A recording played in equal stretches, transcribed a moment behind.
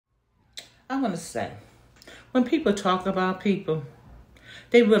I want to say, when people talk about people,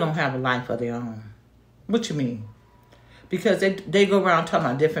 they really don't have a life of their own. What you mean? Because they go around talking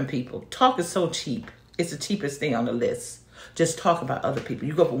about different people. Talk is so cheap. It's the cheapest thing on the list. Just talk about other people.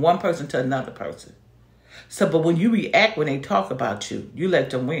 You go from one person to another person. So, but when you react when they talk about you, you let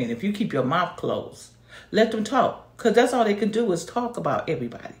them win. If you keep your mouth closed, let them talk. Because that's all they can do is talk about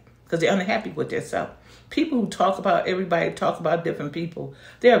everybody. Because they're unhappy with themselves. People who talk about everybody, talk about different people,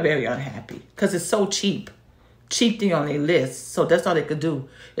 they are very unhappy. Because it's so cheap. Cheap thing on their list. So that's all they could do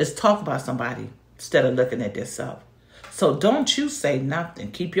is talk about somebody instead of looking at themselves. So don't you say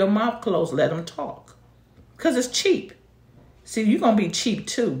nothing. Keep your mouth closed. Let them talk. Because it's cheap. See, you're going to be cheap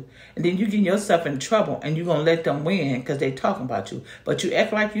too. And then you get yourself in trouble and you're going to let them win because they're talking about you. But you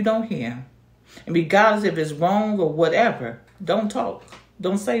act like you don't hear. And regardless if it's wrong or whatever, don't talk.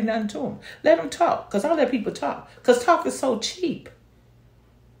 Don't say nothing to them. Let them talk because I let people talk. Because talk is so cheap.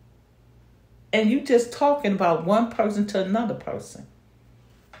 And you just talking about one person to another person.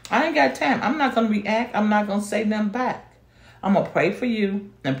 I ain't got time. I'm not going to react. I'm not going to say nothing back. I'm going to pray for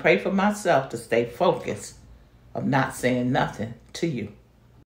you and pray for myself to stay focused of not saying nothing to you.